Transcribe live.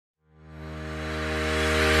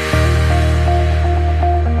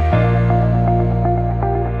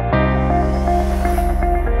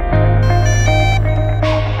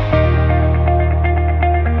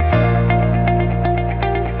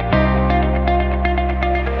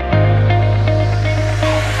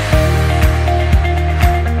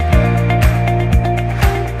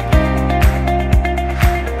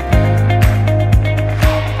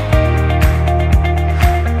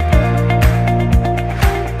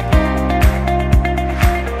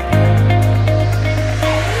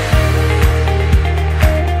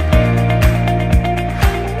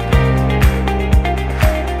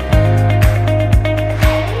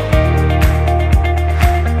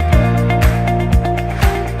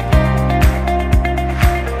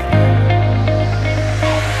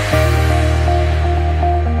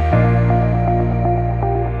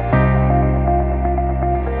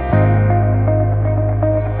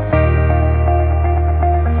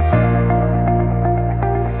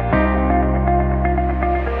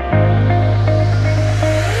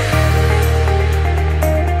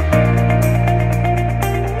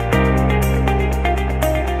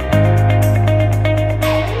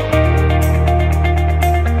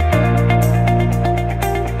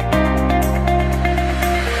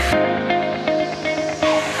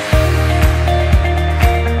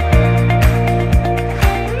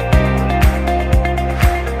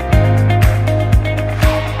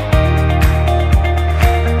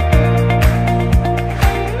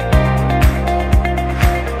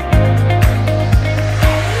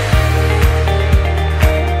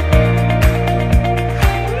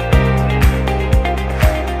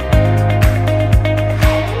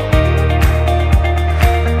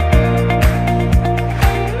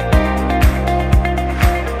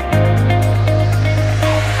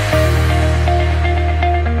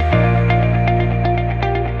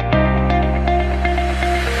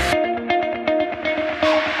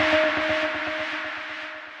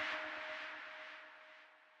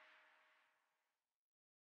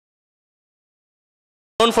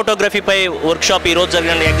Drone ఫోటోగ్రఫీపై workshop ఈరోజు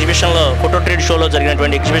జరిగిన ఎగ్జిబిషన్లో ఫోటో ట్రేడ్ షోలో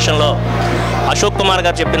జరిగినటువంటి ఎగ్జిబిషన్లో అశోక్ కుమార్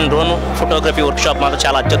గారు చెప్పిన డ్రోన్ ఫోటోగ్రఫీ వర్క్షాప్ మాత్రం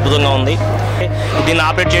చాలా అత్యద్భుతంగా ఉంది. దీన్ని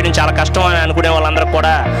ఆపరేట్ చేయడం చాలా కష్టం అని అనుకునే వాళ్ళందరికీ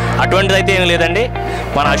కూడా అటువంటిది అయితే ఏం లేదండి.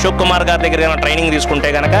 మన అశోక్ కుమార్ గారి దగ్గర ట్రైనింగ్ తీసుకుంటే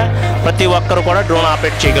కనుక ప్రతి ఒక్కరు కూడా డ్రోన్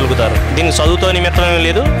ఆపరేట్ చేయగలుగుతారు. దీనికి చదువుతో నిమిత్తం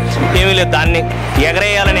ఏమీ లేదు. దాన్ని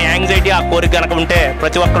ఎగరేయాలనే యాంగ్జైటీ ఆ కోరిక కనుక ఉంటే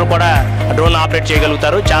ప్రతి ఒక్కరు కూడా డ్రోన్ ఆపరేట్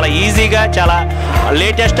చేయగలుగుతారు. చాలా ఈజీగా చాలా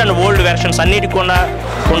లేటెస్ట్ అండ్ ఓల్డ్ వెర్షన్స్ అన్నిటికి కూడా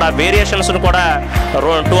వేరియేషన్స్ను కూడా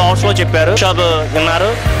 2 అవర్స్లో చెప్పారు. షాప్ విన్నారు.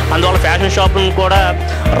 అందువల్ల ఫ్యాషన్ షాప్ను కూడా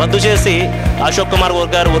రద్దు చేసి అశోక్ కుమార్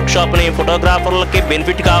గారు వర్క్షాప్ని ఫోటోగ్రాఫర్లకి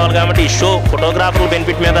బెనిఫిట్ కావాలి కాబట్టి ఈ షో ఫోటోగ్రాఫర్ల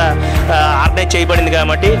బెనిఫిట్ మీద ఆర్గనైజ్ చేయబడింది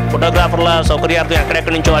కాబట్టి ఫోటోగ్రాఫర్ల సౌకర్యార్థం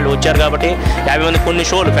ఎక్కడెక్కడి నుంచో వాళ్ళు వచ్చారు కాబట్టి 50 మంది కొన్ని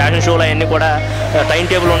షోలు ఫ్యాషన్ షోలు అవన్నీ కూడా టైం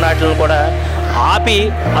టేబుల్ ఉన్న వాటిని కూడా ఆపి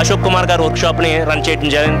అశోక్ కుమార్ గారు వర్క్షాప్ని రన్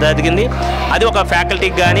చేయడం జరిగింది. అది ఒక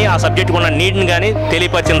ఫ్యాకల్టీకి కానీ ఆ సబ్జెక్ట్కి ఉన్న నీడ్ని కానీ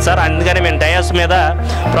తెలియపరిచింది సార్. అందుకని మేము డయాస్ మీద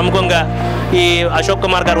ప్రముఖంగా ఈ అశోక్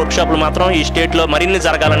కుమార్ గారు వర్క్షాప్లు మాత్రం ఈ స్టేట్లో మరిన్ని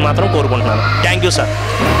జరగాలని మాత్రం కోరుకుంటున్నాను. Thank you sir.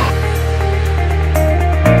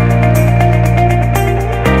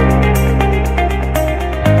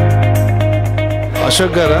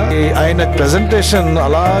 Ashok garu ఆయన ప్రెజెంటేషన్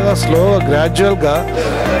అలాగా స్లోగా గ్రాడ్యువల్గా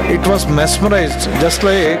it was mesmerised. Just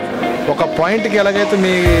like ఒక పాయింట్కి ఎలాగైతే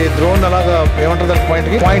మీ డ్రోన్ అలాగా ఏమంటారు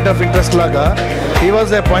పాయింట్కి పాయింట్ ఆఫ్ ఇంట్రెస్ట్ లాగా he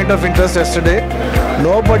was a point of interest yesterday.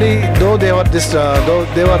 Nobody though they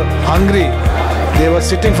were hungry, they were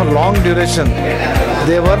sitting for long duration,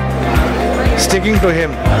 they were sticking to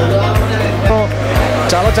him.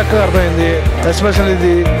 చాలా చక్కగా అర్థమైంది. Especially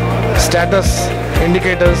the status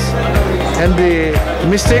indicators and the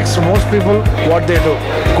mistakes most people what they do.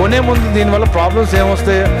 కొనే ముందు దీనివల్ల problems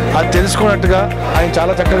ఏమొస్తాయి అది తెలుసుకున్నట్టుగా ఆయన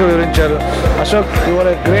చాలా చక్కగా వివరించారు. Ashok, you are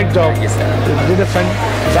a great job, did a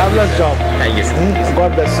fabulous job.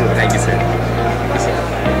 God bless you. Thank you sir.